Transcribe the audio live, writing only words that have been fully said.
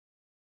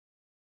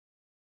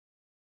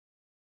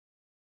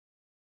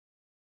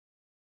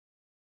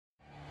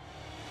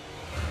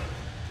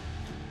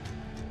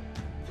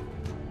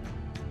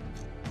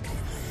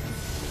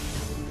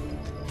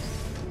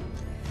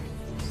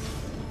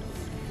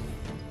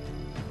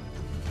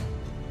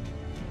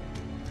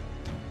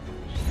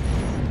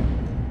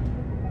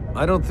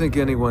I don't think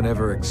anyone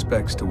ever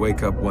expects to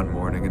wake up one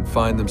morning and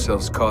find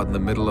themselves caught in the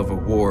middle of a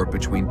war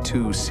between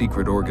two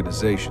secret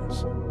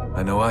organizations.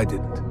 I know I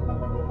didn't.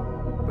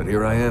 But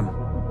here I am.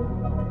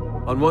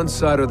 On one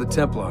side are the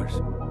Templars,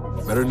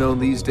 better known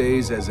these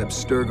days as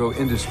Abstergo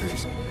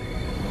Industries.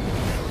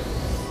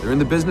 They're in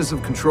the business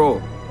of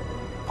control.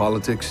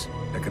 Politics,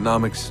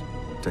 economics,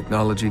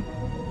 technology.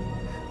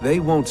 They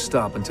won't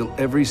stop until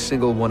every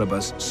single one of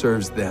us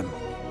serves them.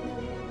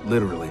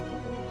 Literally.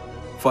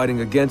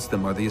 Fighting against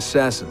them are the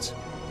Assassins,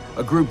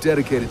 a group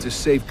dedicated to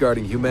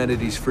safeguarding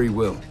humanity's free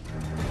will.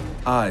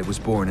 I was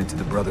born into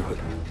the Brotherhood.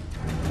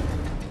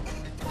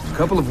 A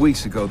couple of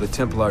weeks ago, the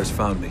Templars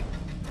found me.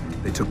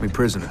 They took me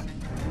prisoner,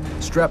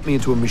 strapped me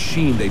into a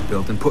machine they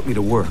built and put me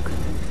to work.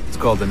 It's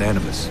called an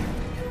Animus,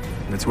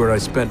 and it's where I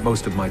spent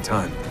most of my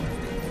time.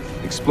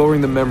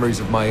 Exploring the memories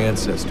of my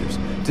ancestors,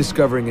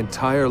 discovering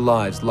entire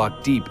lives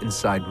locked deep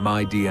inside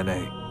my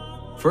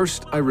DNA.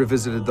 First, I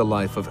revisited the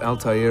life of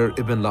Altair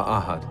ibn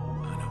La'ahad,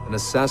 an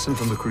assassin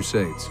from the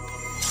Crusades.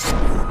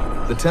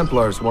 The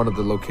Templars wanted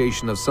the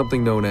location of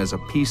something known as a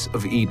Piece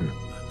of Eden,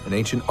 an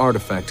ancient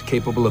artifact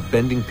capable of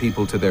bending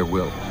people to their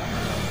will.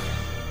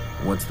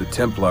 Once the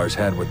Templars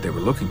had what they were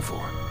looking for,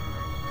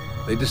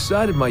 they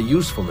decided my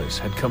usefulness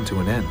had come to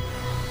an end.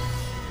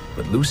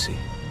 But Lucy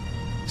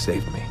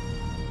saved me.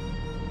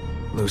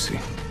 Lucy.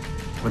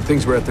 When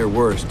things were at their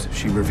worst,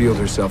 she revealed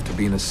herself to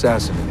be an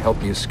assassin and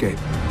helped me escape.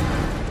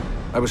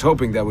 I was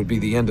hoping that would be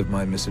the end of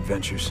my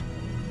misadventures,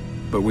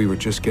 but we were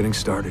just getting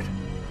started.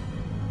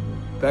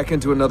 Back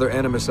into another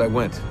Animus I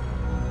went.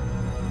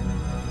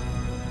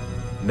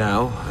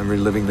 Now, I'm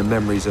reliving the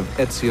memories of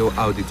Ezio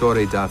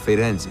Auditore da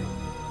Firenze,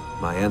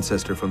 my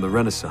ancestor from the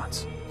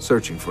Renaissance,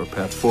 searching for a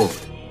path forward.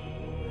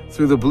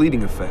 Through the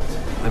bleeding effect,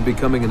 I'm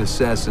becoming an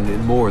assassin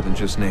in more than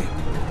just name.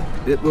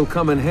 It will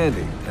come in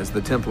handy as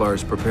the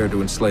Templars prepare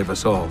to enslave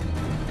us all.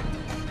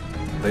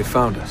 They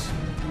found us.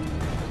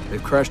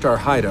 They've crashed our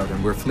hideout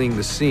and we're fleeing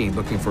the scene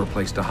looking for a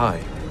place to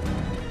hide.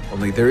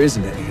 Only there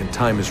isn't any and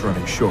time is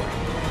running short.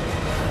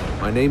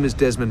 My name is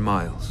Desmond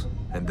Miles,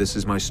 and this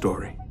is my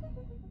story.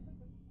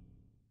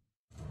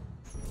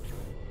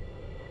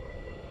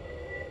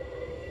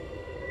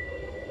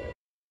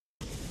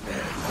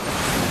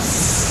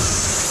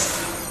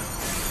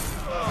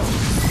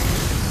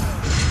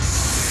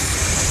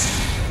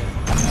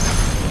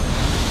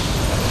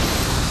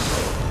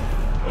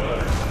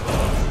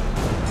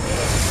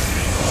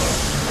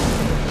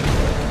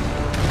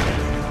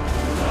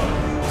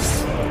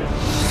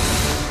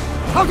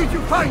 How did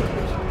you find me?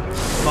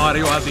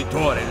 Mario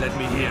Auditore led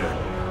me here.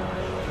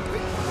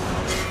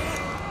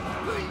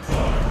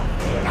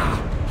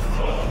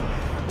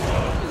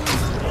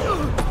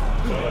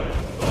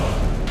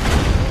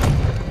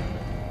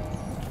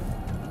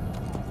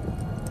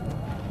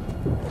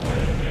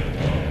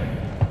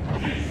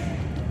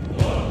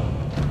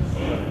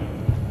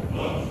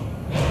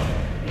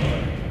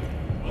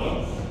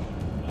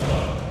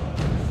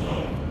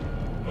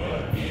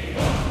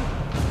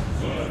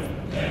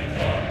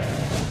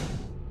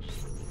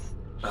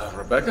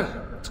 Rebecca,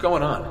 what's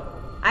going on?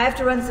 I have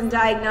to run some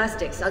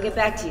diagnostics. I'll get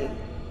back to you.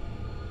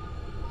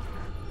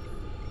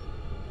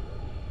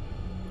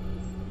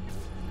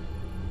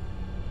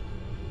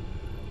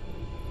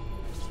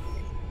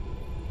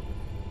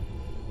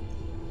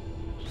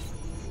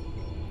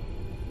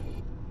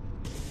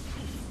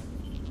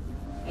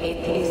 It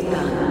is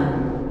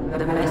done.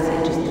 The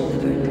message is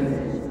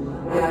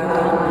delivered. We are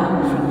gone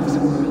now from this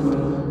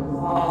world.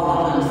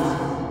 All of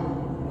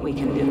us. We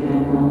can do no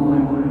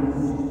more.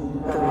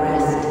 The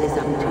rest is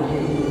up to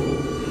you,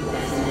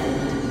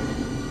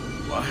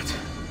 Desmond. What?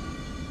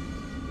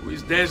 Who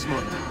is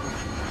Desmond?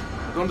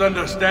 I don't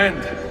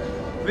understand.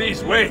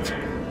 Please, wait.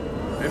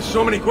 I have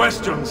so many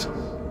questions.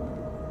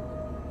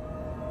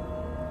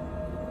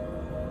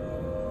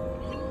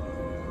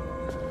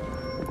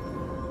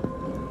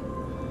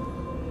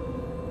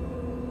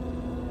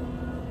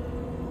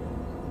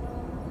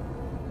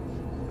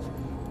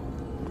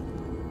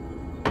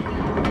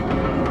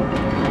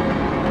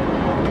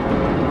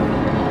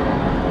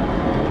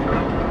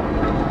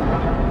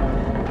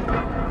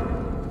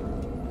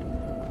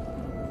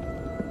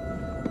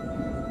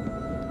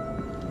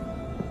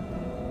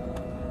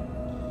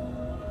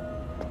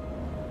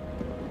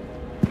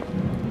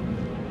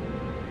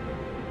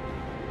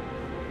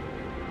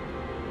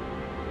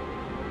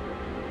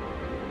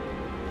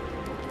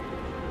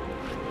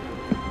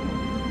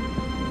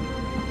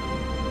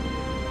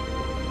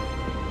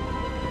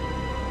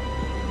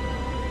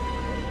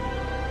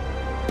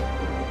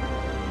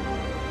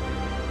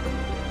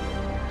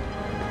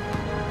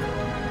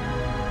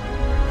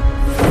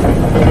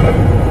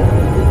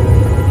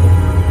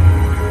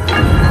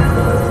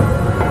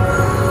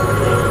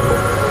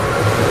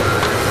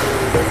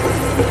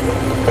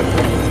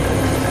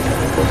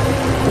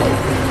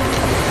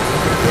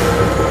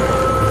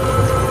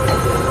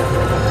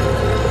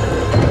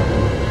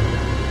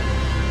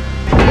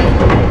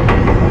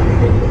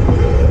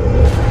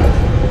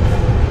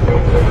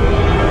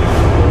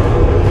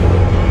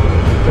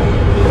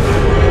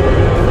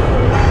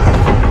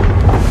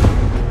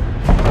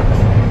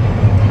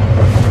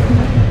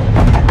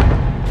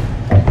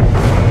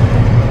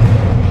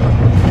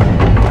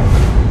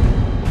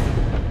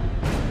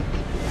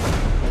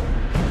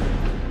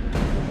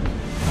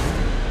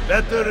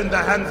 Better in the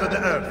hands of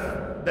the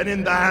earth than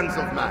in the hands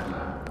of man.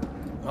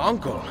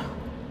 Uncle.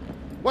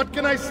 What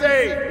can I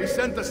say? We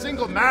sent a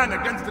single man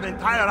against an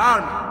entire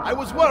army. I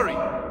was worried.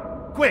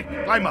 Quick,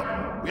 climb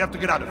up. We have to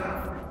get out of here.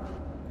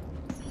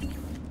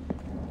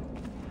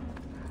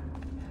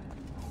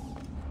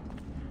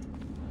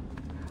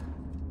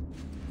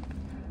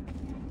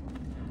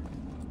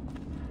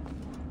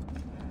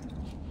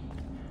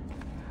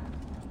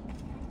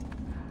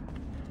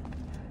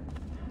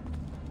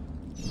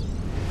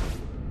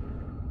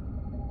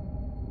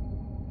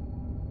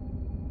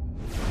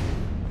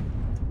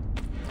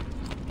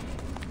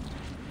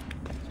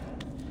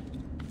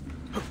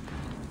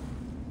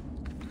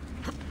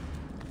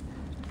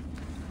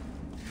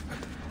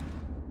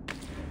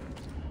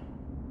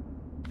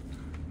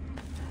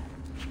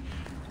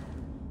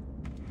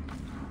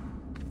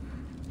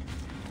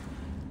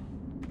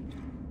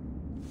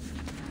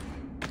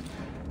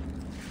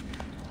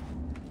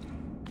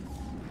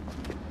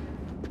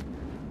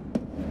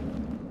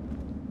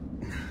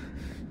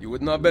 You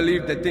would not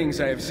believe the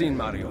things I have seen,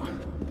 Mario.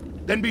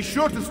 Then be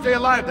sure to stay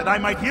alive that I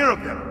might hear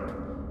of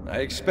them. I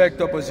expect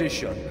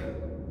opposition.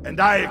 And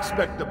I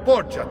expect the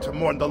Borgia to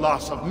mourn the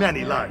loss of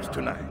many lives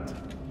tonight.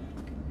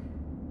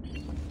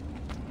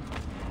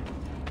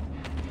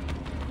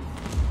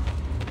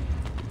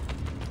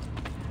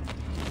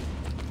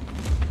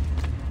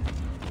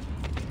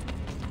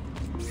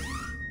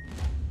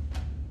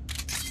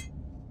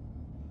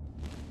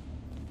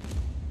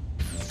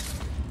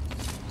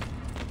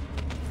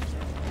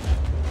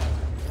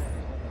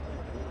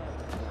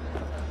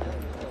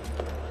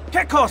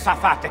 Che cosa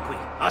fate qui?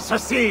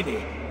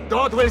 Assassini!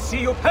 God will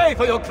see you pay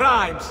for your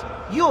crimes!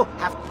 You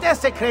have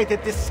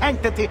desecrated the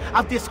sanctity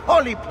of this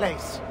holy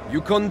place!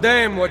 You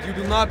condemn what you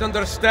do not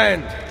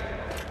understand.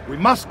 We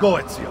must go,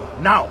 Ezio,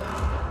 now!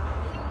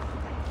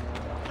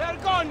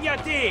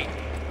 Vergognati!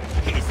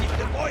 This is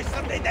the voice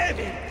of the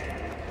devil!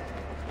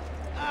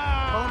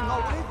 Run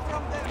away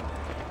from them!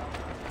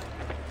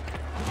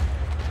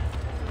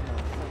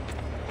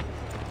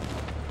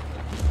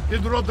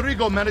 Did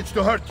Rodrigo manage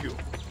to hurt you?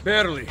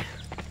 Barely.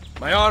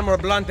 My armor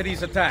blunted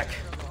his attack.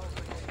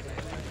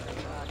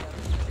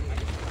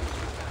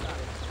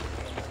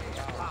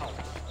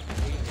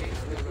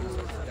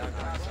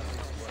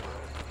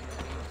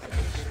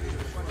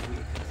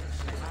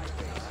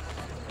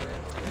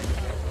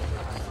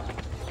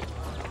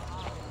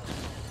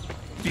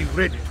 Be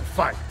ready to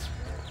fight.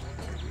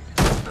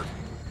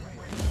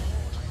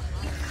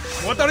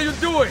 What are you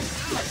doing?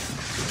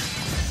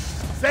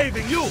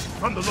 Saving you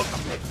from the look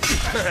of it.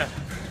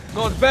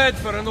 Not bad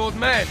for an old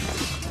man.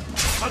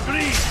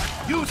 Agreed.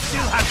 You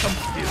still have some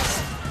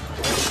skills.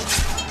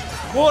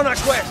 Buona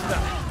questa.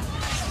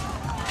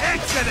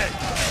 Excellent.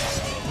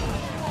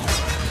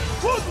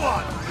 Good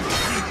one.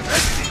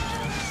 Impressive.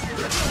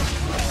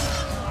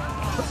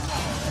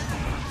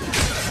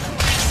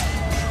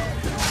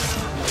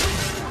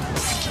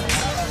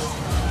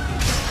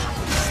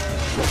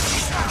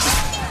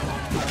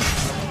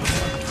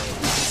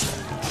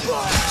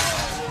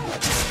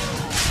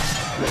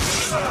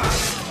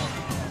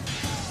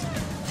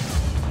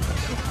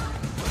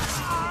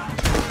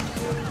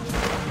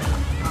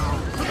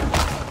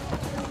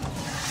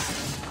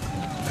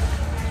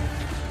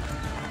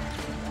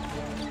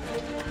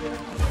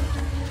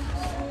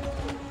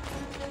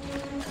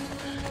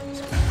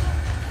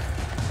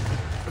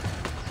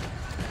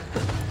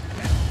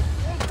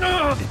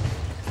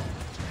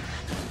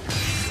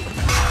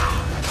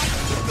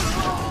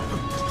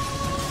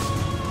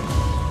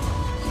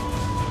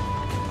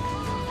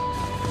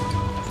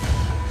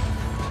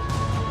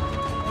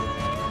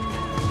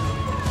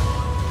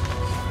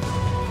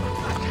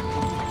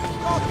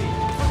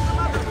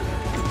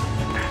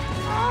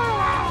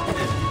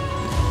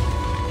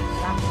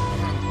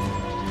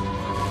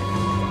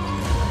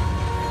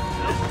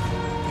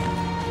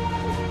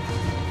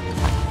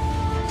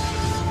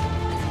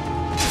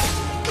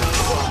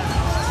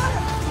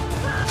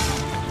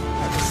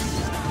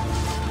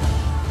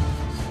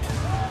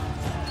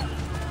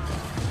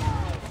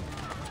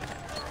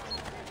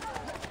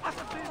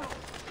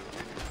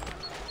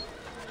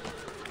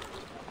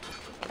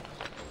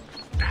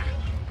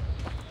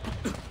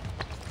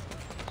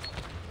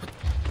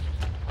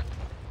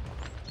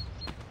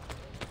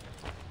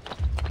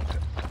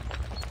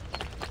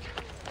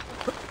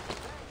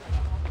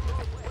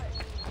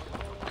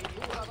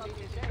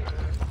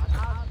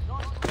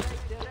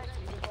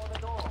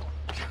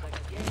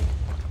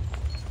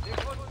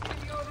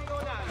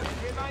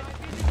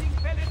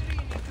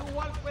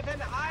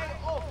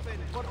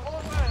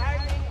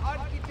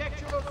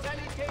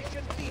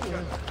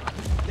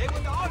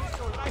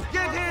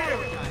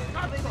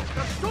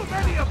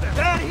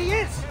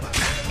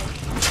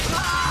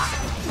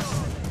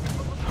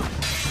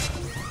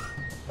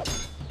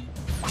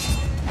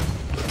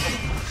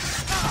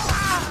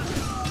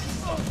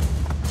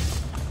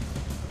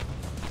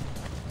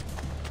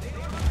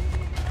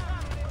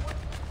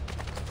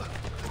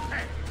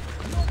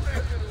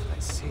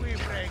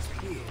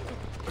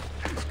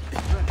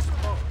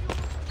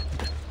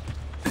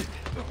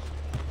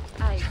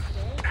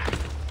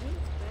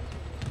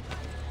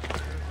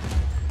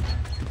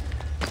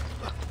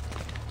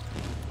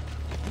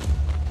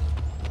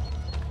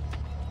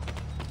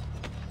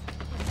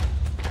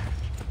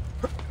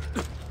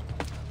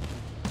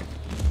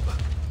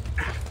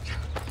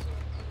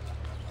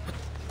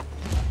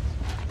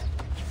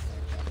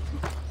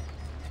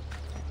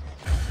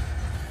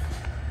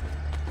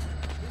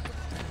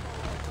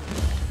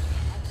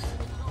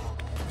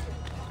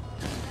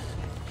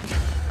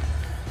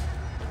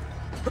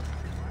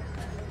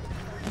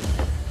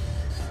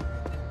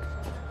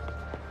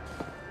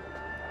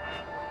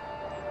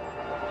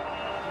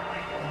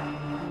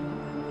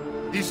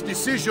 This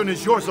decision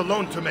is yours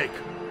alone to make.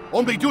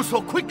 Only do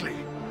so quickly.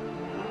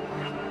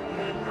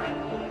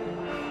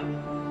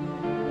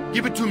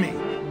 Give it to me.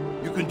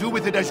 You can do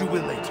with it as you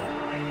will later.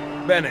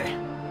 Bene.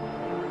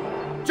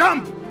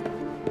 Jump!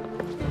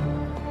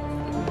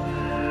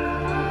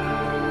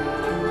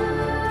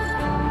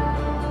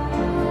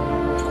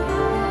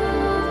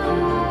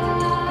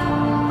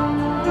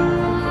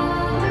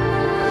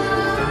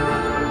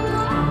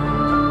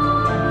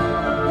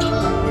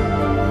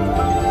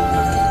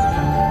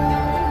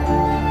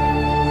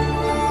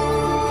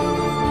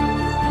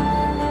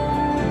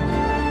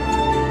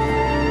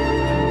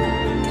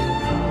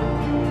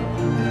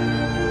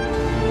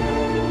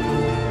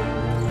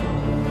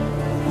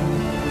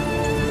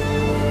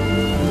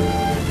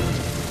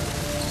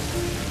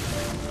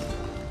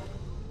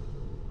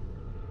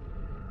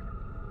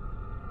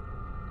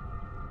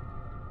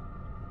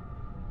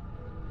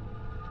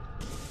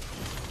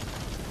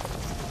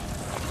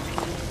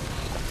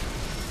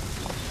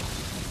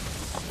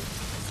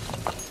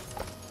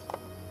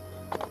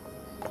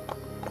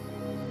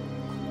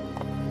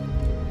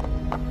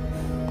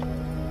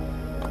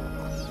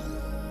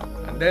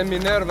 Then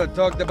Minerva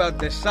talked about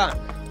the sun.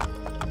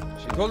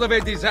 She told of a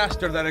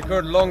disaster that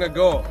occurred long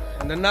ago,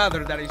 and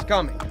another that is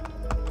coming.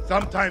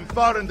 Sometime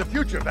far in the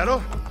future,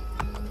 Vero.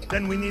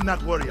 Then we need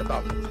not worry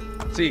about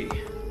it. See.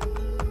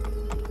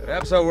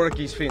 Perhaps our work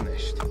is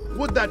finished.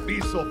 Would that be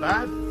so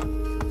bad?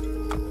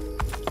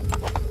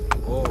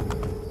 Oh.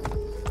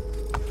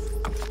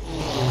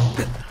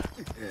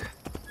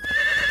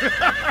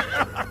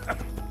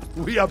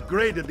 We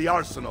upgraded the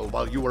arsenal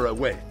while you were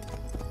away.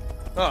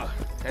 Ah,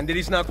 and it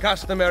is now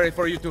customary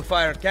for you to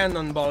fire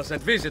cannonballs at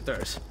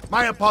visitors.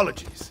 My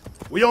apologies.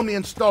 We only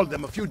installed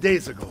them a few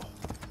days ago.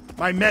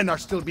 My men are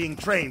still being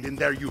trained in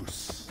their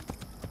use.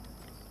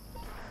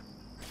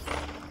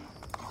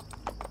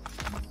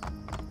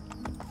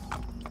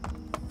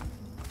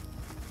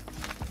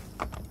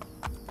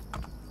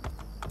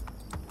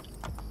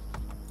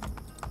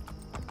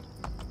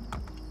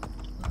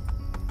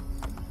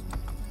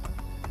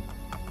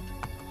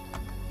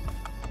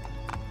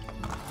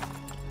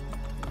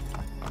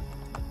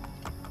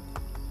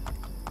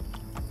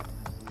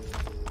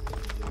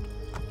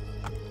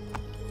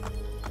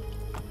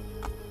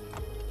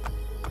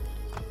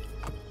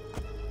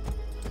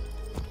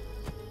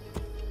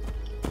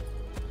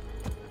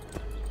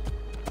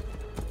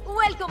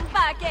 Welcome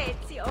back,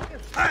 Ezio.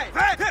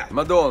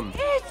 Madonna.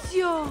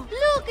 Ezio!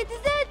 Look, it is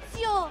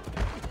Ezio!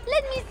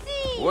 Let me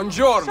see!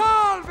 Buongiorno.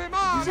 Salve,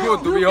 ma! It's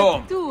good to be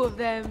home. Two of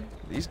them.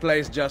 This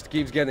place just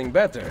keeps getting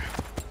better.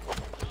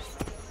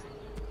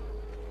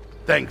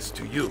 Thanks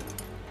to you.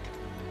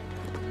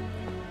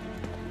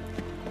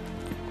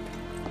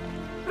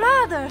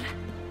 Brother!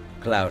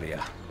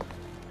 Claudia.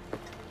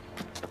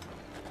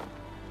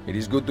 It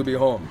is good to be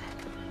home.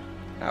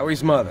 How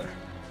is Mother?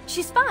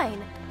 She's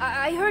fine.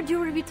 I heard you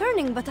were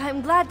returning, but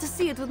I'm glad to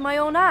see it with my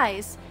own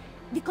eyes.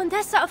 The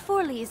Contessa of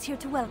Forli is here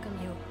to welcome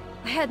you.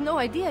 I had no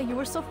idea you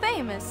were so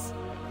famous.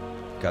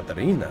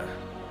 Caterina?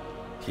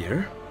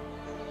 Here?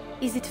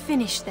 Is it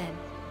finished then?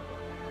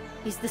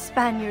 Is the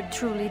Spaniard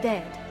truly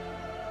dead?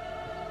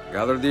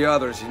 Gather the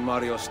others in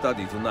Mario's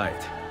study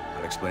tonight.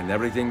 I'll explain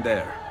everything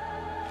there.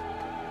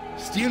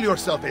 Steel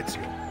yourself,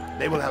 Ezio.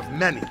 They will have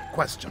many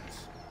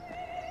questions.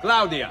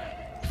 Claudia!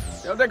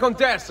 Tell the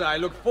Contessa I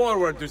look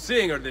forward to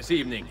seeing her this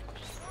evening.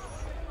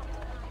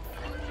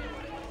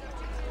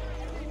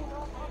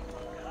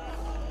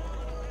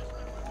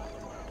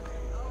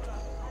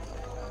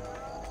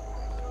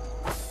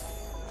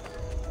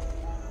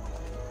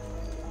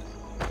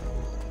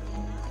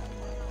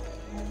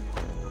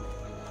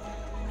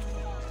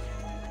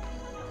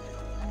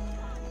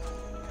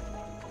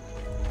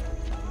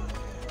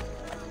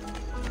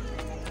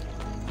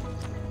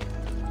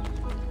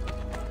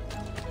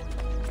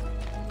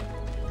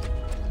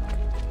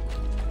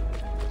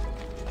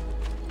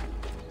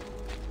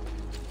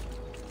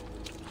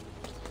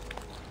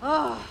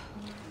 Oh.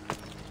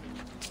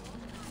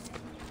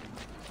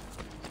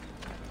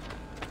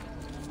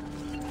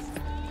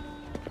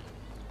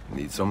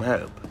 Need some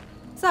help?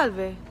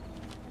 Salve.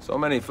 So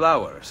many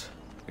flowers.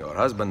 Your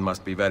husband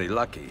must be very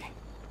lucky.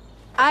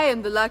 I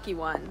am the lucky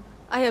one.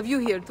 I have you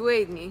here to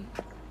aid me.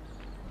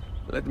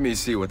 Let me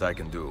see what I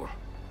can do.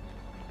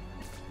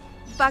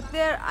 Back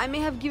there, I may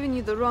have given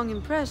you the wrong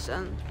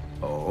impression.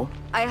 Oh?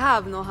 I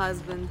have no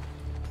husband.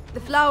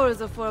 The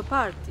flowers are for a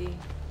party.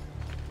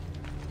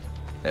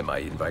 Am I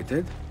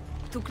invited?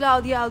 To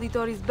Claudia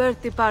Auditore's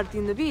birthday party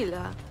in the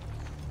villa.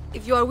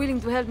 If you are willing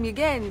to help me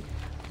again,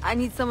 I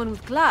need someone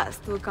with class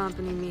to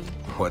accompany me.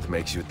 What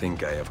makes you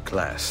think I have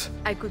class?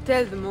 I could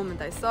tell the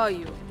moment I saw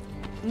you.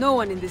 No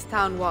one in this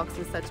town walks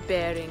with such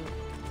bearing.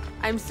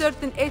 I'm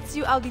certain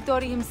Ezio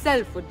Auditore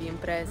himself would be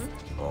impressed.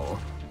 Oh?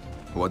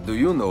 What do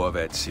you know of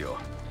Ezio?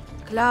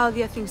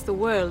 Claudia thinks the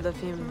world of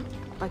him,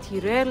 but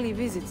he rarely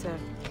visits her.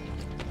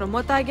 From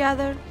what I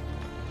gather,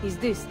 he's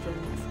distant.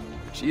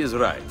 She is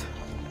right.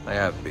 I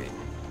have been.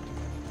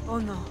 Oh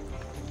no.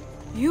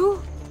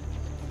 You?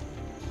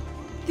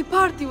 The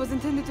party was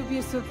intended to be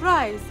a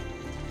surprise.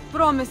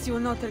 Promise you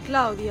will not tell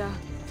Claudia.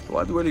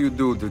 What will you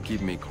do to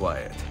keep me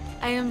quiet?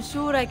 I am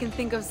sure I can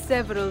think of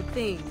several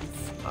things.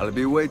 I'll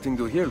be waiting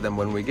to hear them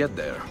when we get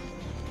there.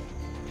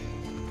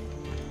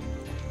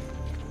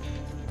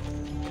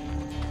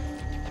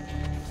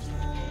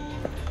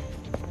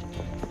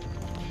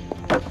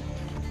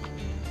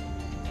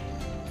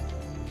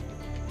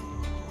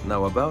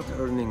 Now about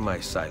earning my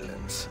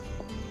silence.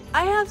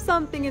 I have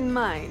something in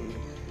mind.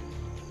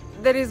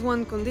 There is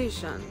one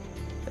condition.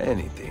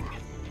 Anything.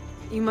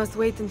 You must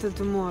wait until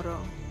tomorrow.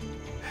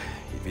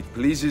 If it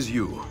pleases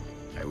you,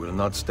 I will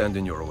not stand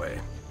in your way.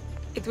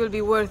 It will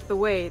be worth the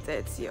wait,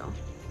 Ezio.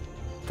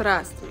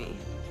 Trust me.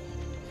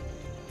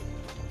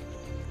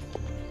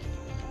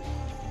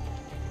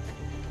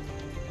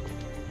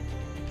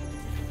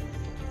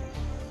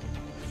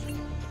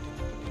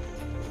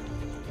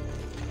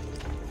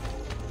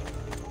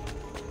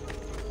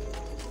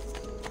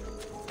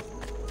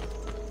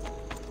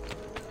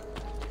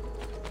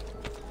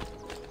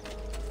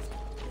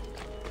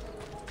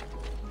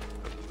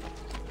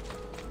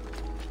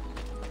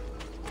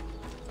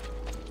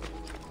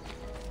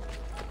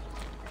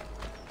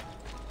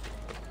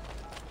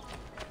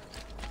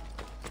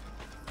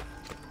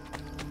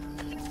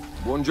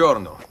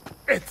 Buongiorno.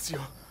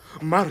 Ezio,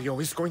 Mario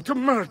is going to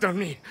murder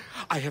me.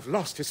 I have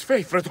lost his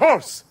favorite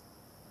horse.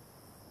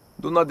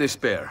 Do not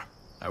despair.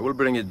 I will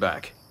bring it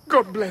back.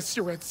 God bless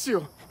you,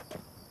 Ezio.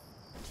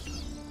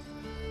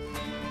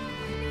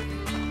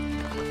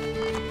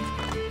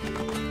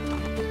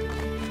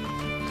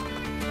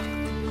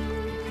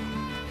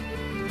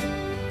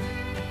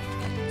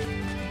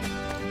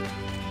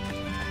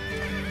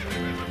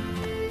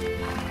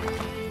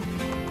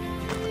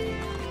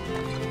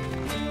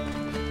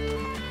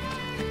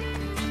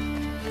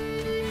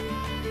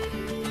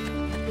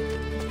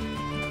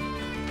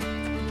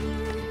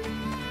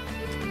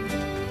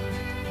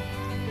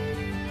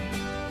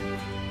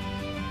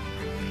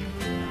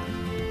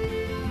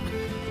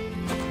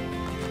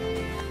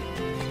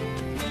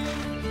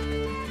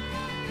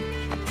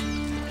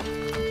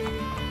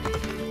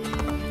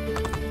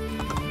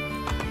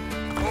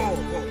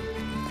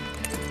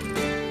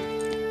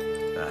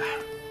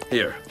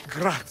 Here.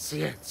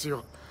 Grazie,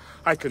 Ezio.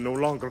 I can no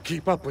longer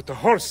keep up with the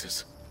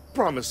horses.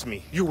 Promise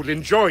me you will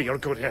enjoy your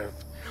good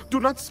health.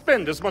 Do not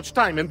spend as much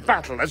time in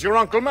battle as your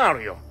Uncle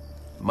Mario.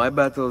 My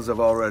battles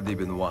have already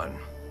been won.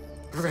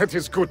 That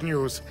is good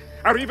news.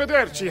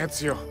 Arrivederci,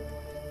 Ezio.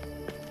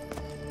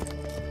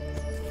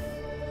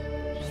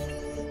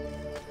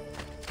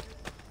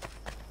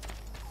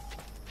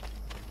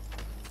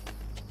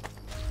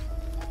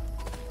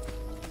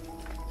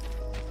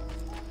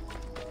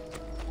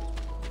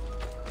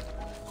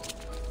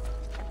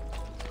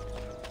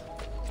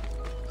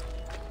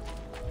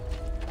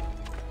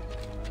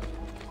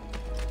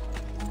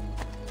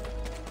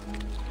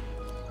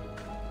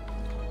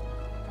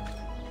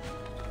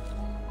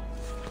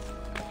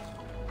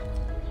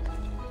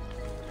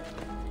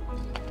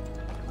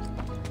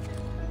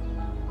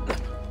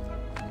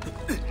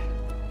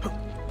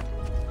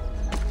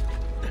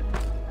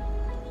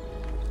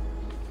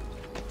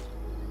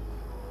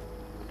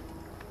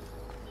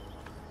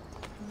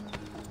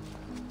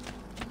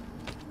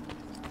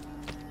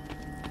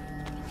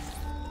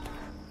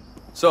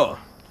 So,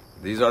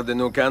 these are the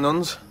new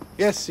cannons?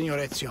 Yes, Signor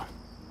Ezio.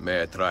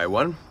 May I try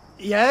one?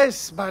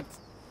 Yes, but...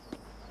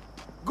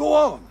 Go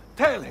on,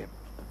 tell him.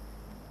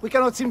 We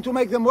cannot seem to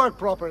make them work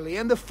properly,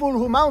 and the fool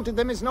who mounted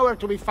them is nowhere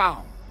to be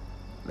found.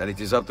 Then it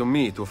is up to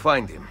me to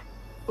find him.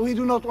 We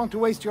do not want to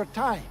waste your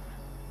time.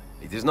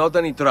 It is not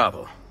any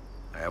trouble.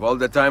 I have all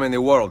the time in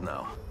the world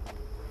now.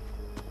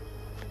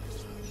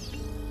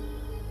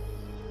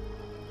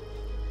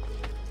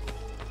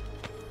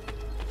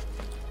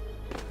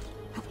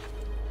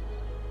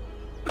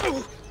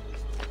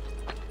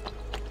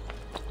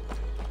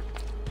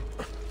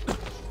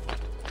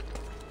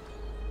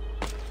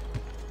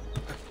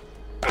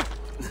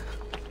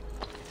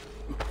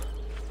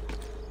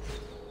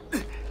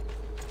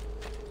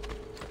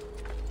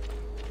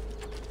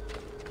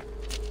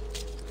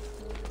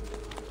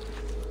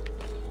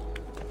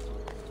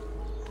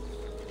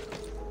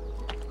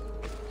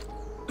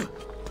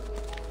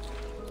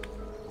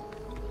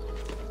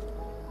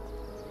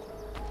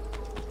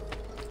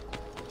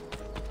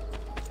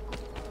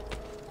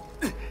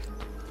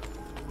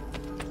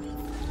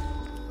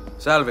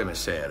 Salve,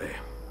 Messere.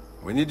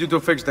 We need you to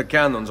fix the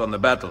cannons on the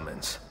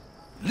battlements.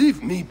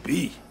 Leave me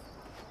be.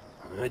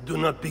 I do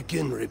not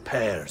begin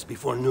repairs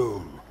before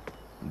noon.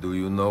 Do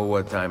you know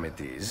what time it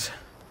is?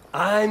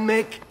 I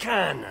make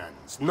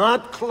cannons,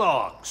 not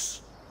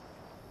clocks.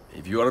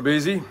 If you are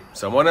busy,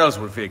 someone else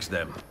will fix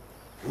them.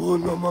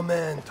 Uno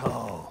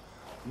momento.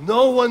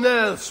 No one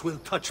else will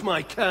touch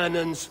my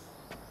cannons.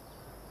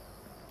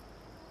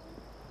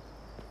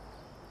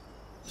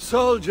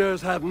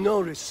 Soldiers have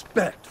no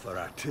respect for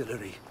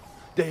artillery.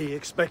 They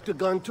expect a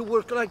gun to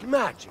work like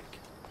magic.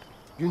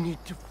 You need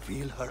to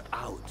feel her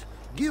out.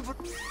 Give her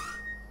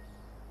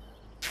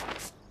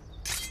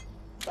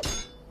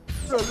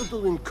a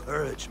little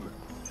encouragement.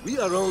 We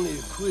are only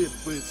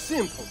equipped with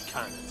simple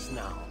cannons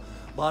now.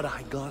 but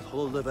I got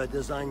hold of a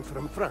design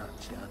from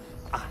France,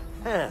 a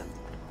hand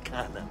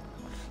cannon.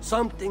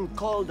 Something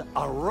called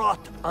a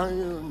wrought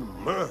iron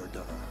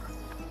murderer.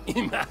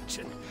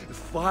 Imagine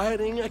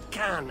firing a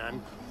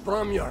cannon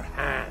from your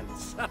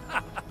hands.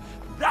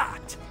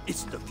 That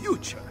is the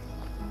future.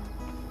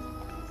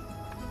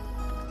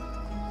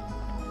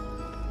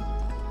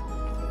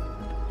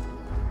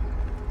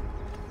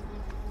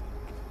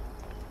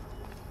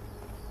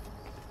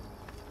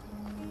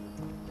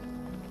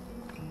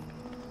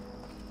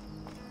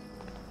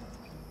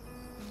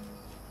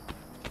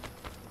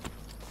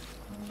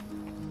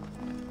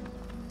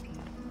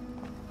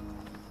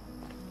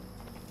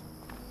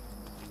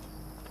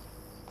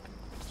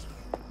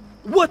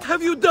 What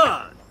have you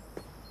done?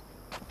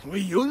 We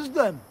used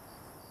them.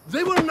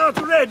 They were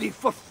not ready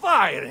for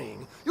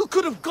firing. You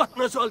could have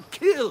gotten us all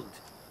killed.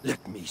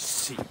 Let me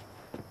see.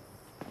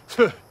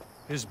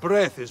 His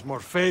breath is more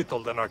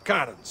fatal than our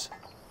cannons.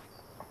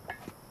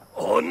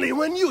 Only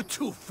when you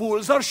two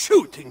fools are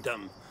shooting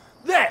them.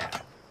 There,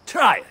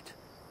 try it.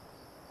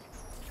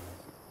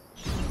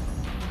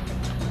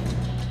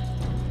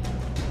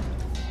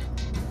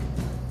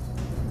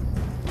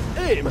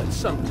 Aim at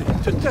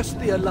something to test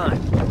the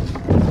alignment.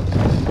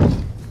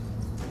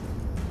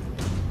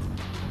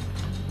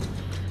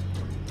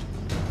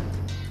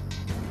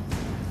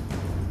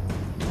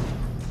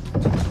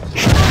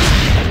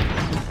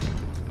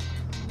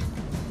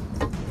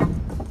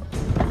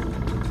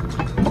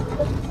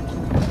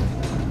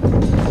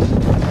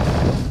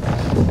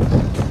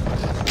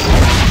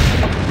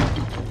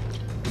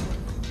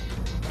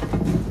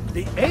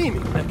 The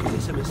aiming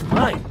mechanism is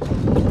fine.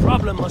 The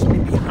problem must be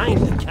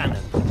behind the cannon.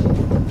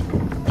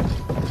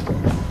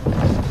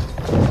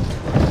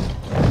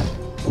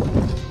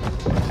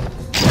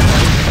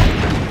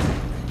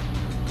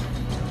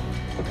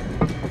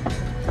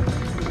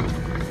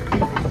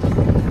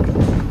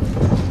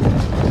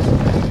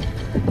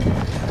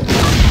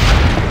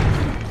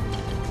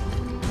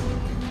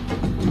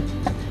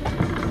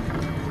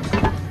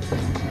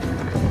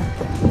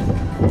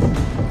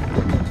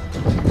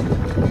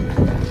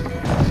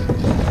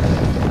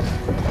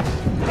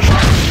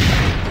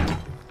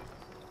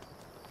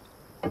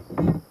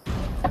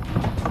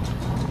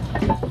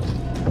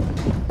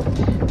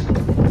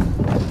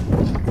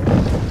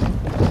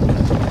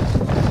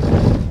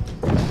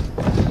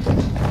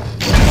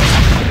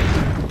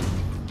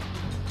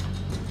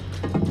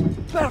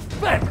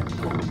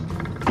 Perfecto!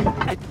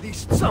 At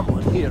least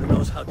someone here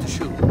knows how to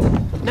shoot.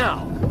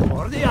 Now,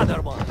 for the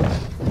other one.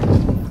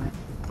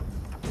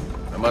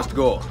 I must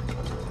go.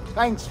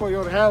 Thanks for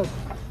your help.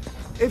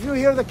 If you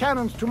hear the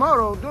cannons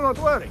tomorrow, do not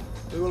worry.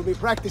 We will be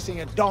practicing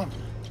at dawn.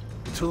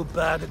 Too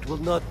bad it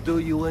will not do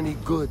you any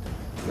good.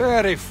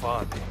 Very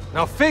funny.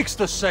 Now fix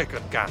the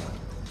second cannon.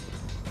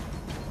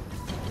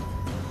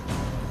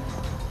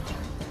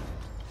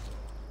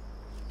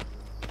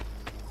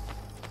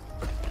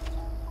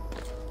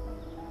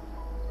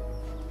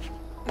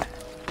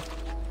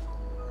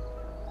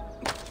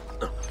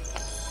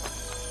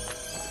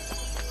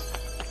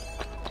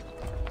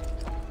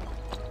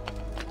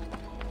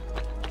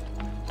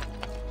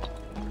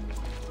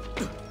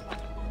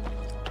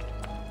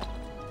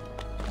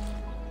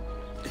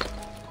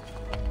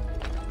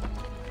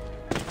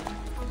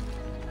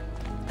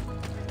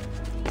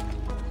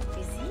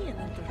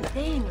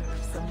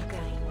 Of some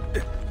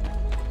kind.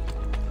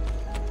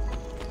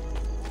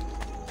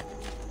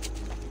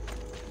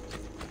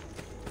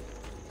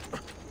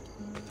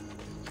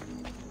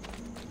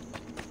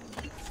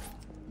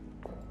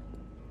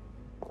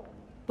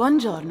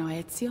 Buongiorno,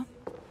 Ezio.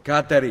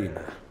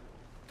 Caterina,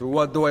 to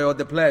what do I owe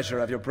the pleasure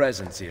of your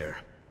presence here?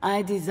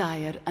 I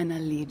desire an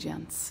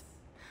allegiance.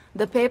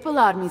 The papal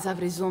armies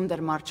have resumed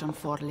their march on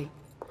Forli.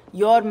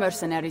 Your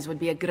mercenaries would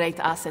be a great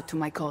asset to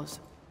my cause.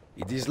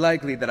 It is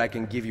likely that I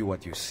can give you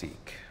what you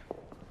seek.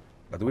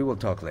 But we will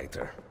talk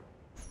later.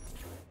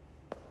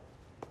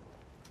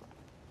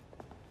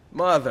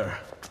 Mother.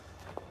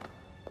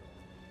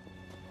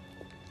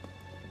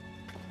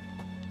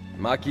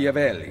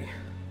 Machiavelli.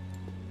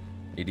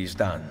 It is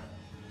done.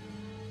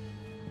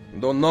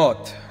 Though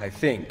not, I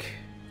think,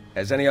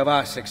 as any of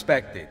us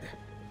expected.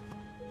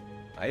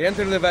 I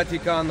entered the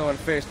Vaticano and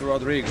faced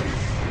Rodrigo.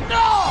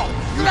 No!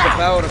 Used the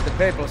power of the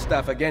papal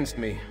staff against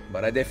me,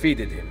 but I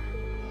defeated him.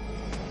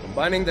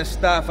 Combining the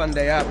staff and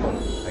the apple,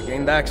 I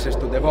gained access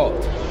to the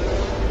vault.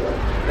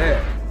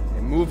 There,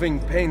 a moving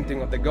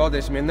painting of the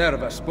goddess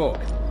Minerva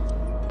spoke.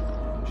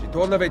 She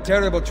told of a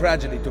terrible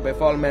tragedy to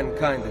befall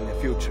mankind in the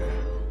future,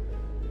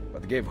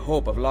 but gave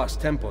hope of lost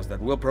temples that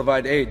will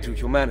provide aid to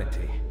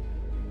humanity.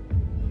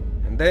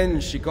 And then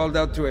she called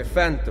out to a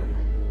phantom,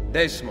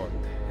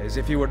 Desmond, as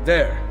if he were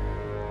there,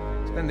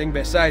 standing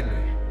beside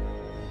me.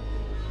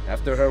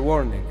 After her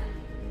warning,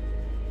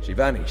 she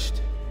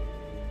vanished.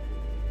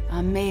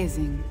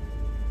 Amazing.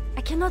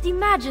 I cannot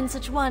imagine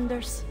such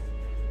wonders.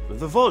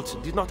 The vault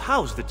did not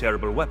house the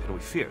terrible weapon we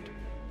feared.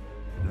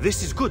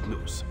 This is good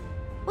news.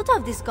 What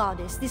of this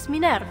goddess, this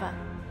Minerva?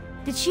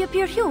 Did she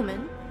appear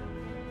human?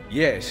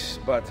 Yes,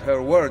 but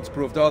her words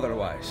proved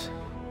otherwise.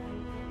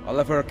 All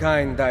of her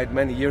kind died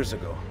many years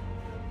ago.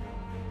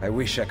 I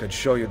wish I could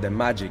show you the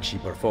magic she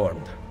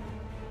performed.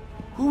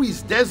 Who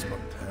is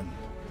Desmond, and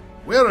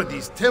where are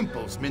these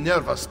temples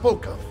Minerva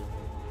spoke of?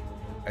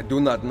 I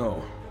do not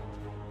know.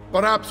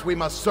 Perhaps we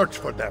must search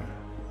for them.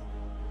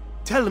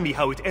 Tell me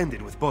how it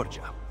ended with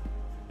Borgia.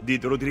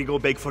 Did Rodrigo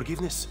beg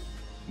forgiveness?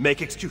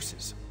 Make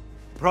excuses?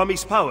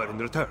 Promise power in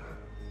return?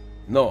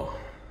 No.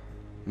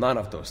 None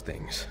of those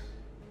things.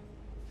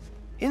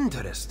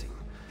 Interesting.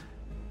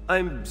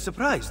 I'm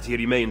surprised he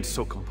remained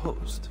so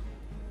composed.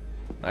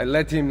 I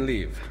let him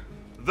leave.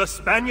 The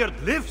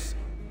Spaniard lives?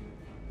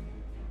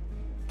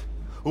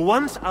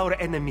 Once our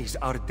enemies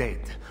are dead,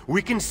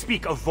 we can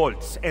speak of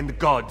vaults and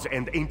gods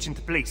and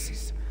ancient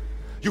places.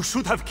 You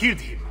should have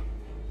killed him.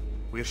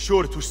 We're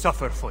sure to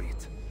suffer for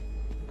it.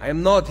 I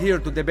am not here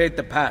to debate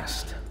the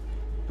past.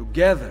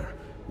 Together,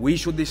 we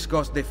should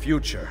discuss the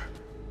future.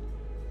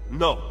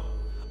 No.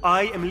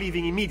 I am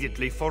leaving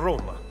immediately for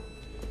Roma.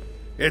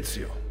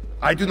 Ezio,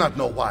 I do not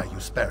know why you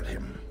spared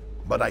him,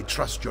 but I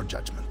trust your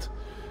judgment.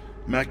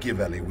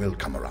 Machiavelli will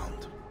come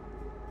around.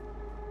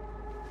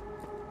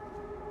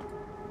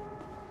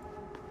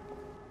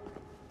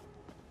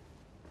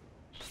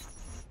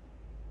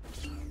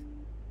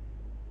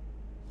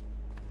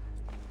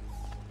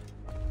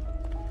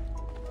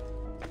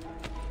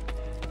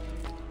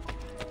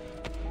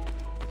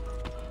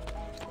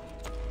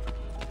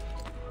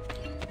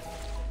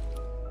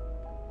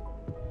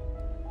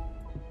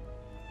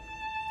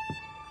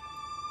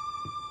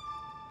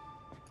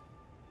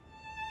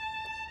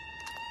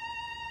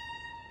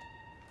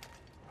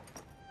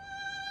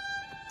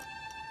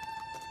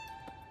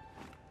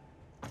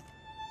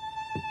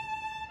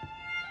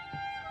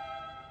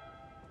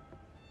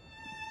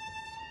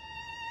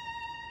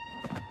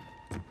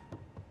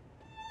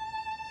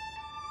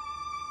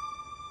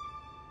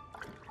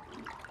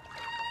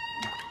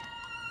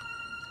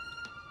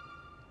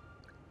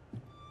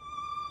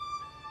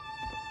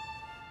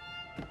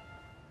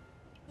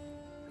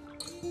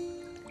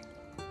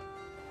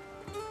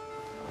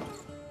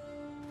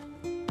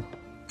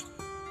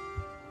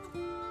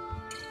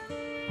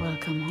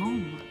 Welcome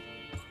home.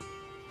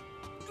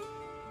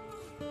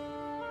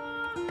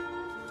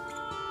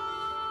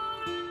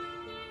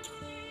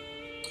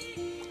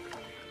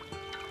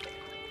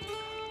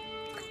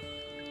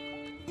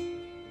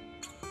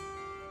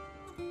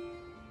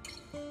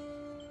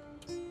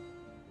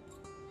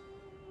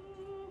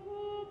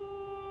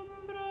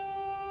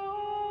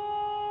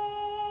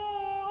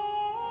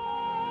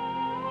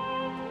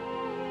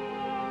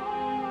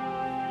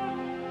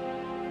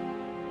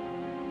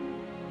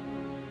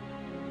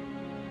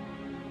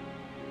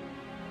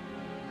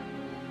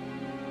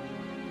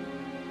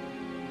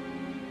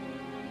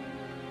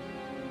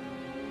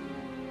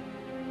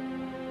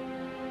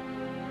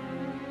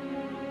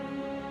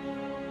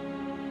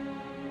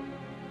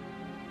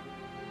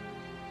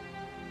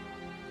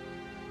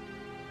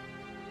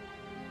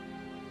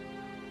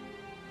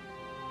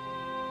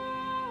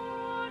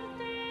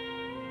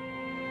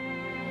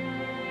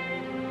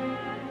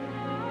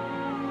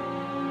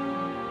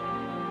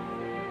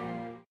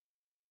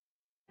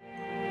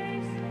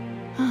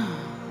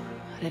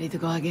 Ready to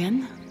go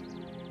again?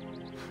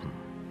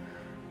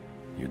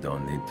 You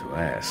don't need to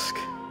ask.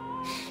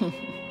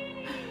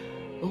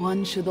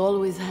 One should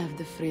always have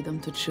the freedom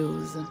to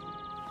choose.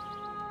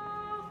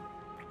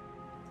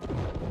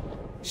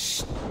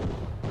 Shh!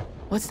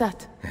 What's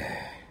that?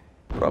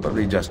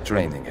 Probably just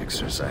training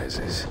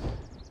exercises.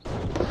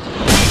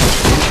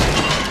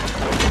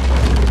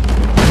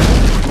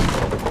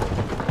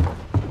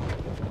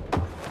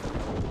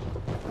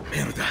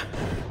 Merda.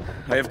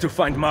 I have to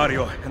find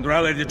Mario and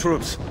rally the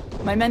troops.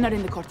 My men are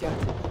in the courtyard.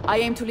 I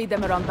aim to lead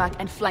them around back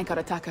and flank our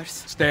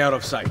attackers. Stay out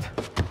of sight.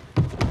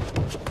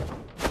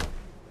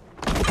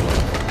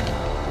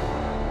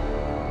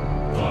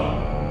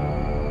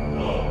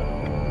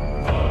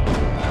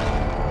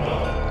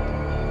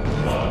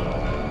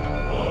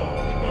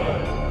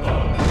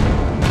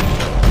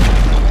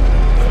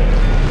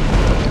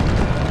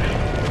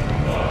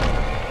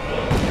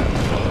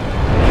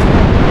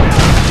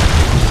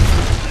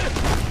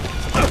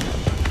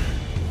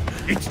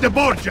 It's the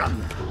Borgia!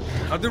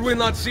 How did we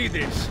not see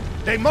this?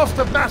 They must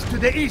have massed to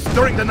the east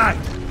during the night.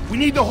 We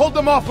need to hold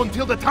them off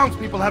until the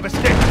townspeople have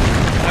escaped.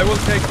 I will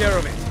take care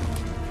of it.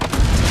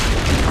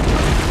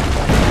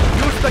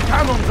 Use the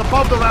cannons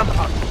above the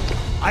rampart.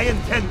 I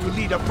intend to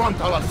lead a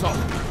frontal assault.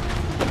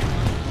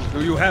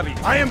 Do you have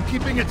it? I am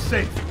keeping it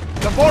safe.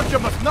 The Borgia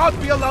must not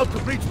be allowed to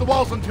breach the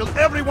walls until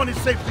everyone is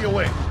safely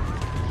away.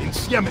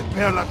 Insieme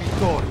per la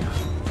vittoria.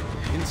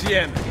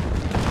 Insieme.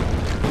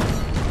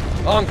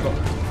 Uncle,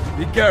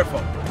 be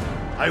careful.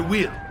 I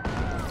will.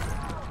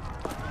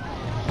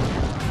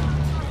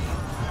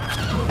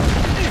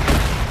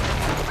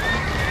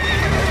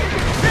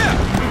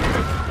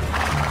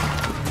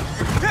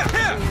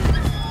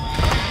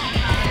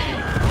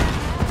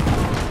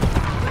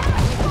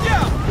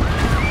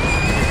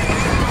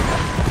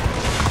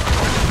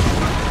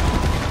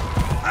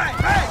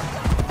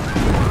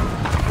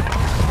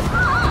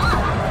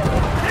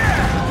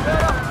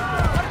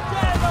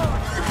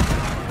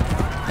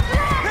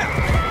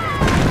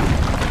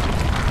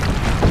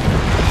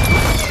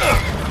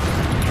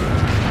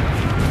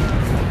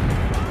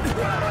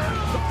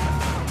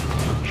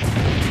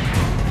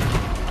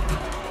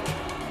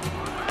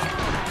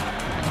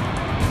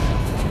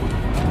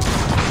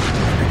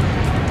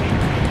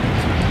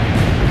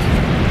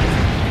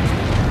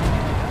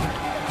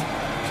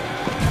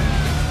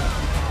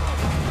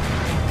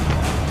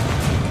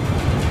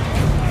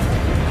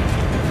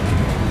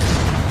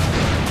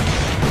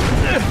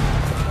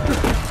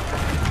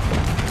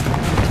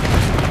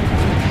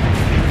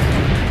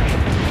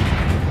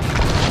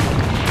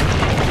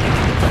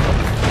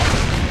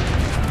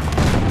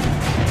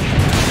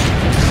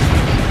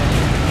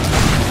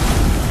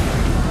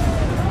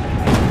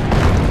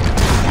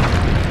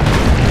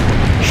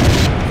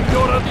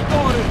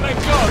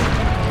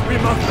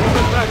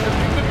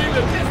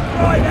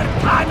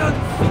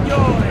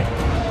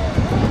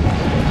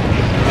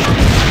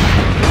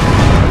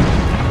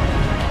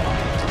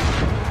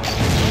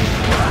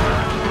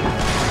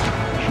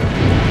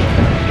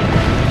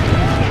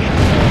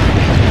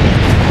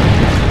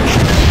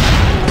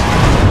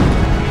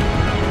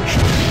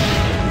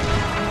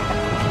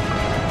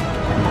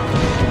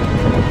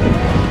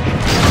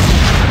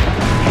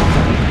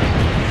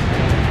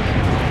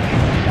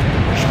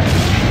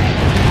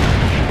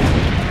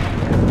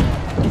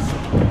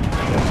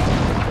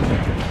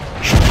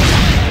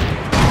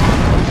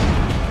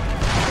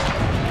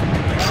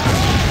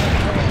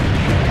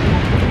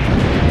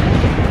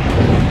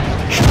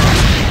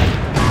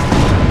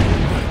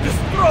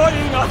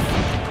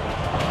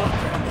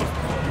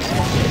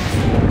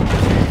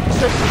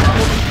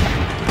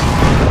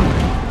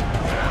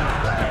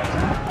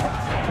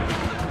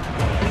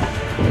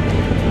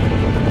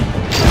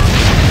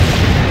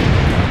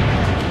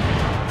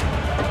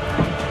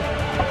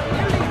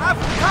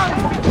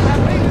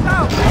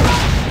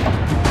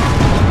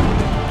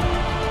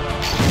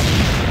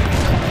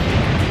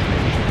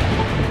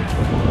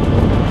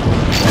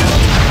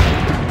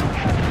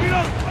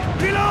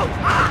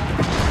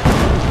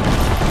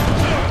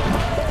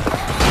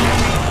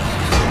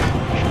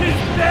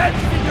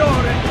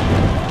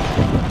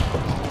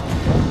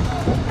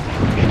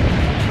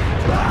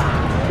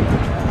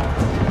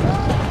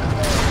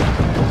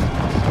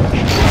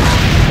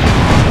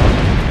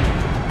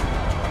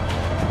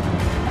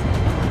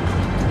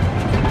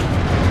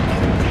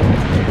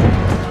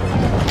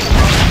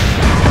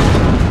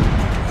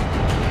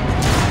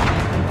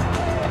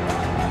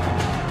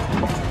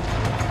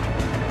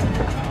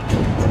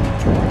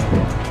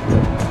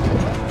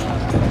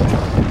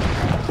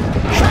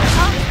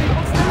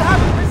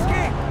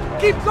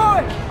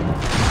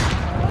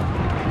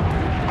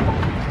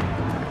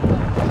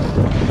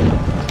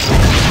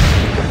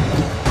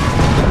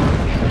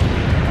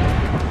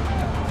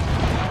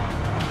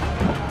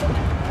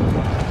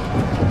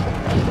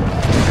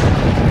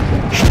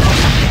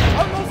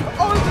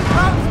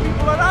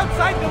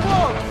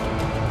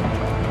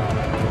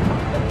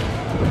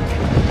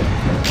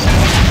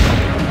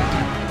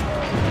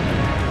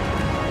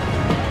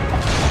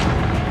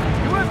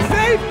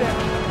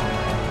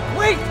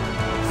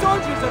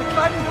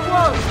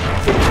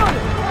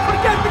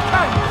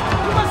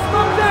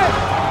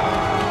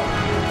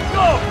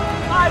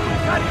 I will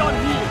carry on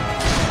here!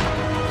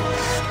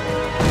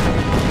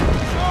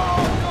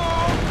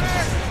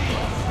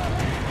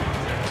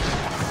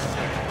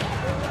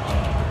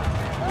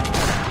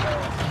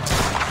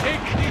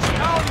 Take this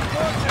town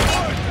towards the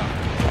Borgia!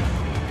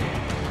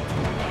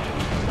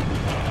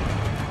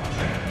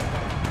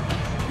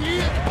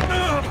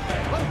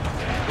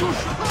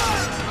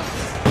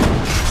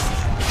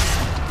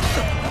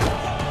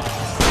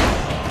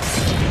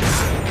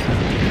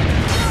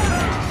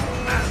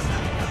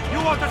 You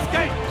won't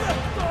escape!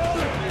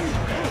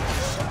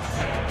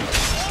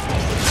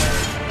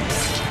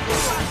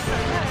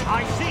 I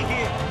see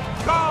him!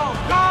 Go!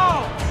 Go!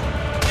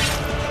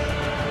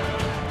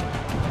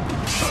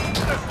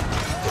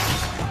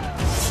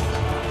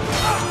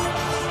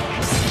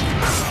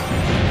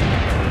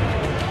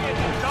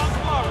 Don't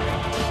worry!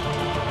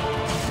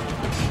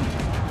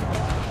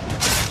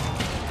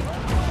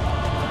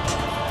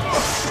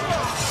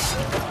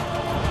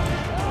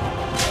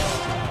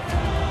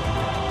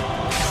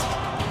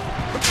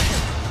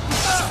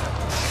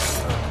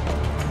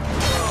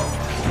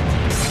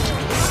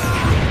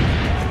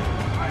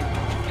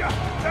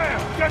 There,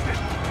 get it!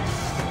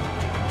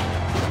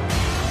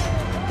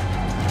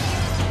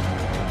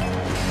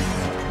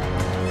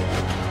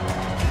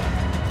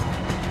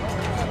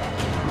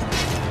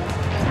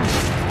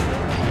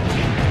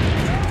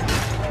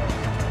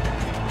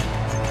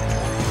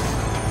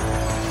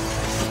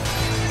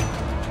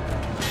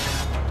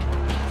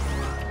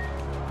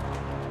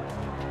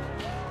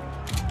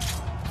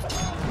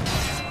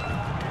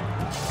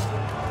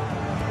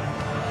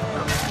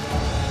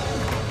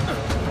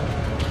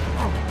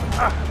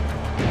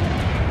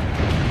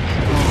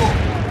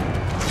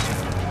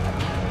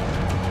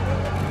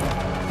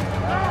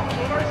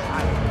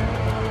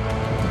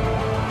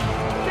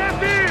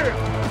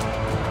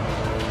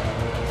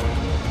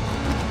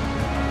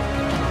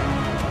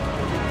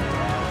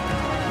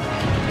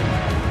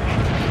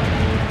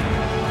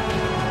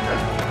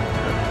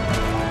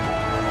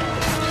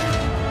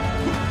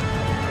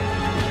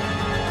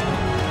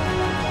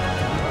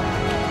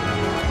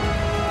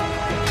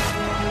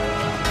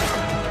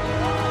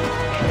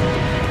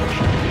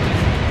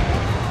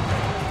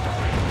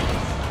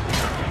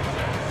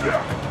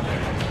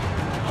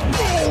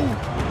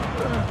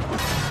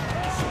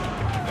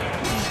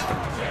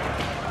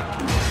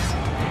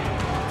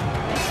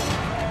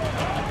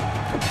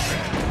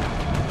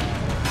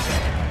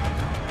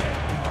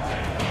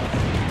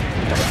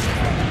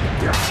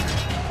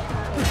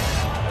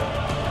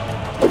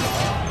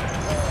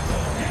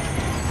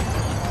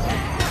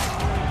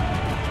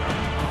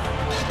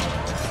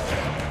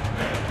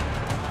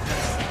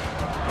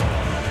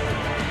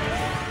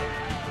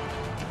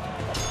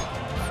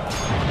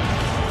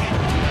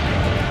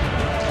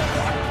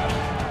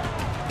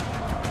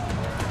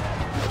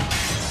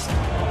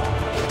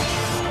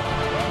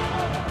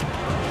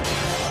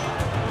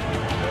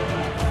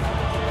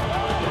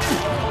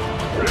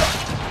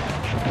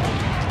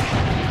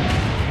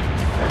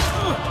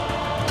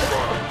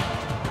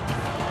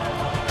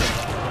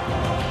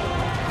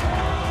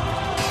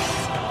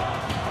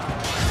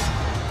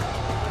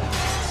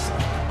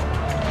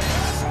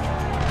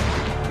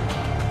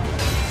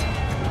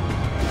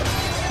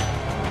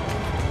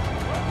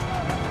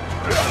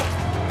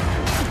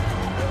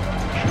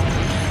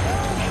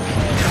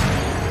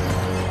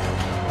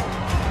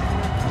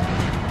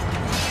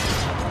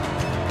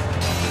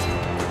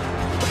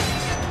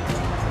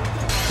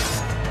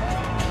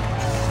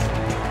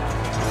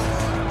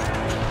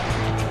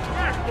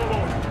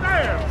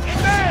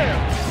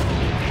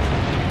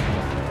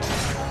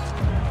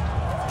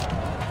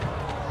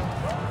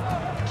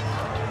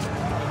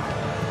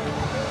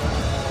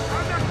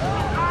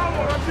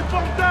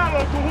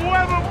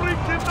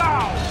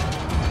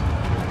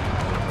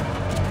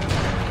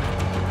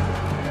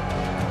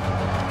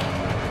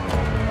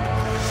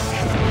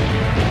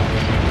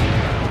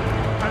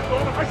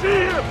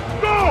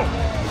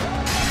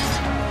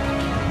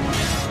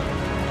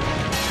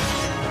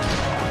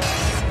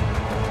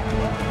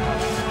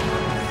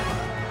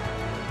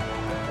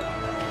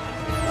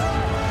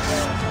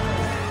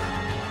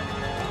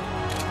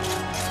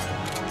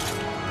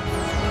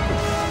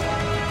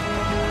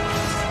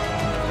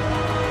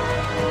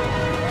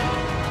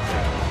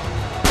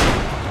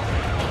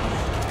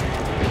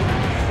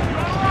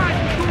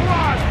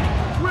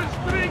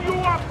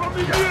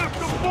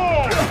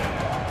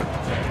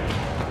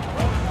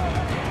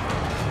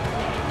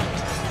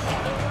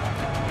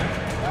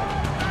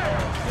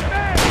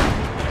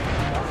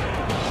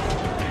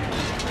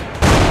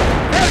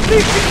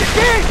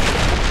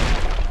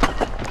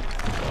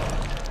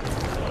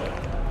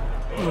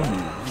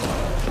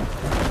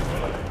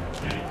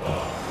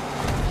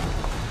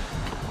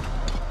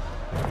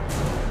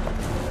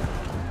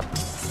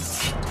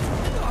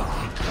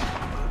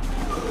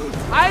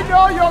 I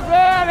know you're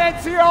there,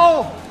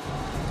 Ezio!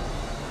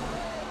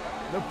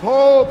 The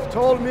Pope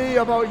told me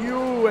about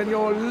you and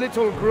your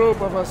little group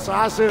of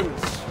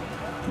assassins.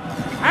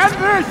 And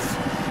this!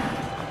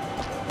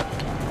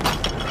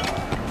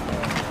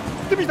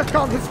 Give me the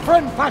gun his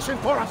friend fashioned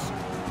for us!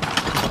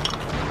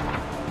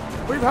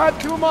 We've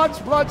had too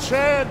much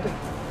bloodshed.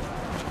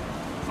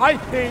 I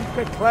think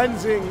a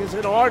cleansing is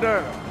in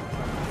order.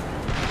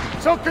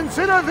 So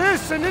consider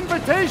this an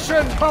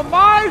invitation from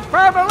my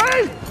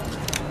family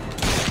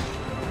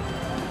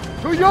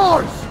to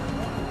yours.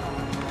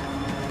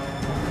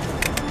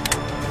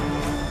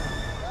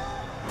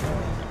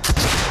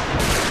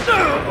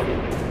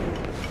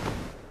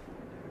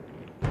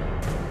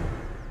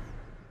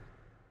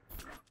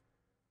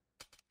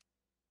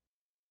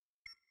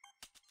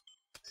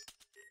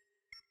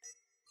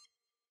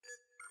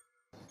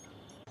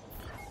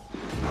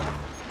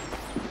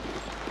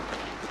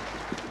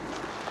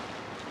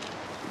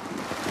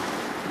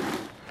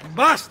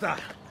 Basta!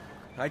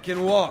 I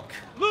can walk.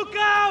 Look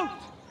out!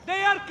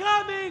 They are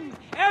coming!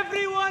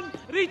 Everyone,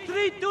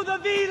 retreat to the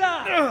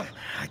villa!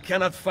 I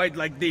cannot fight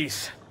like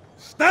this.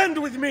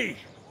 Stand with me!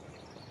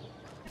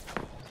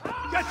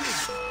 Get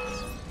him!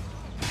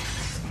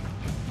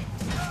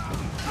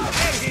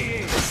 There he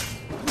is!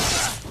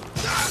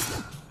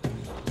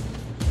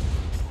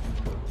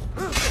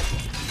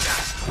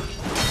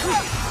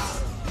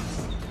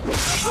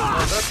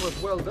 Oh, that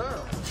was well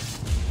done.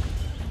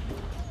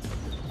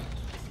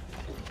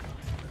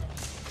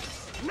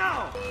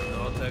 No!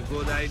 Not a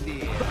good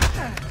idea.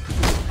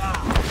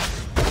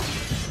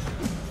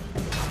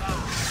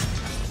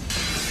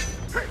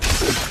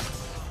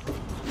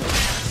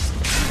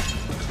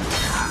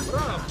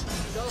 Bravo!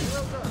 Job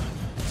well done.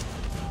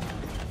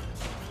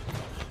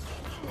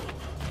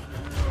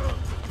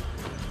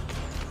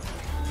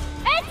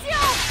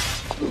 Ezio!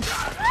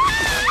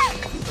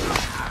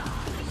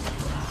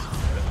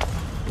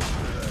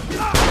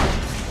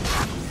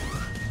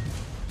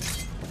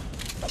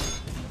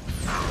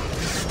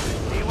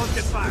 He won't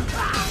get back.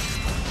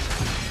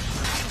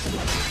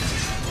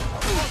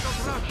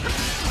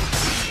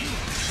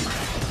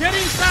 Get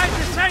inside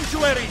the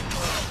sanctuary!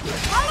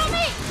 Follow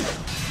me!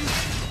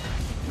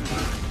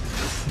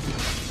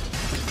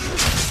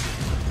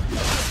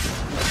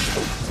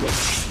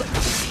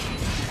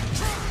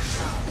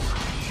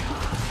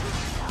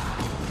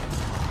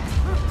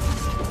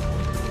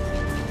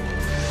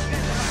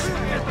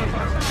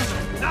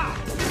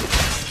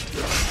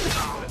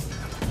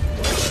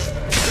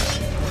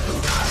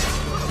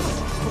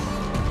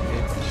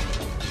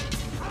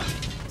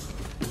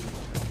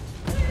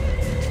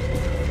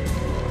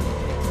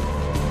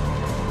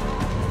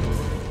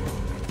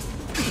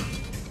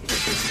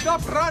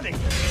 Stop running!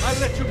 I'll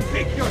let you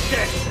pick your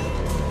death!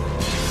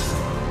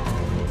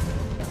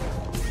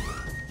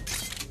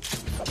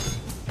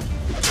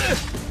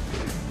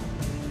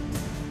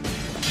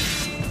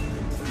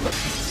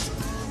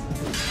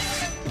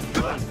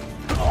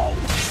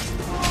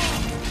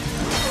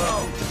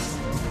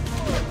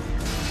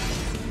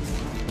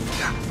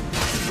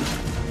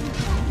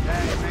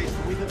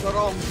 We did the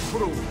wrong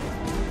crew.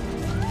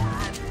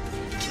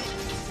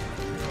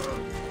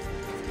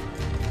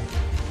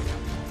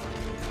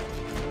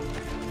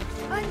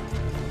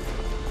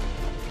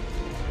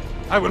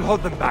 I will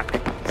hold them back.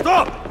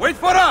 Stop! Wait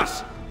for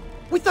us!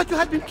 We thought you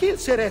had been killed,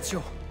 Sir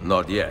Ezio.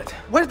 Not yet.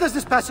 Where does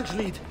this passage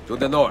lead? To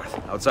the north,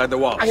 outside the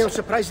walls. I am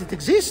surprised it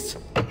exists.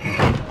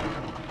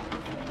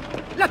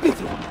 Let me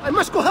through. I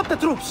must go help the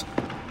troops.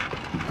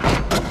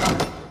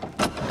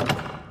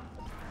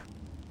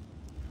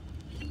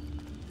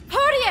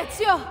 Hurry,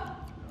 Ezio!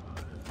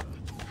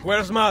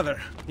 Where's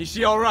Mother? Is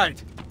she all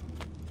right?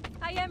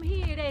 I am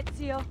here,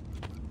 Ezio.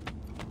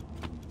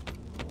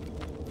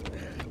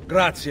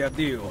 Grazie a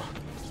Dio.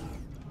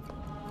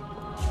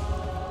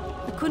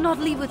 We could not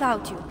leave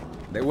without you.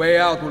 The way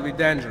out will be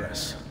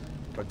dangerous.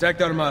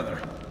 Protect our mother.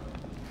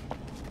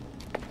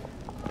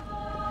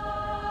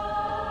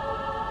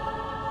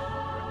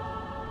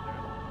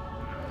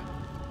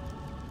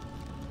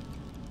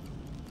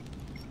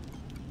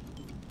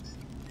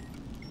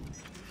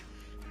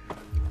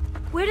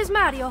 Where is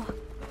Mario?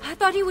 I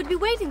thought he would be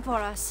waiting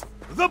for us.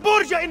 The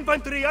Borgia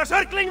infantry are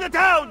circling the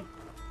town!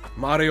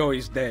 Mario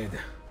is dead.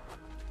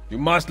 You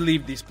must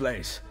leave this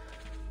place.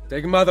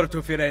 Take Mother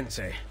to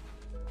Firenze.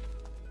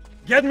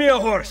 Get me a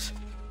horse!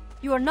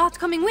 You are not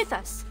coming with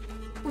us.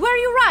 Where are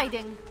you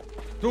riding?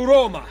 To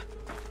Roma!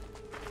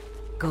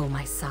 Go,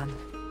 my son.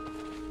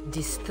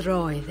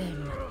 Destroy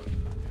them.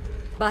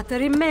 But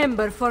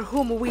remember for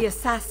whom we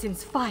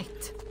assassins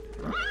fight.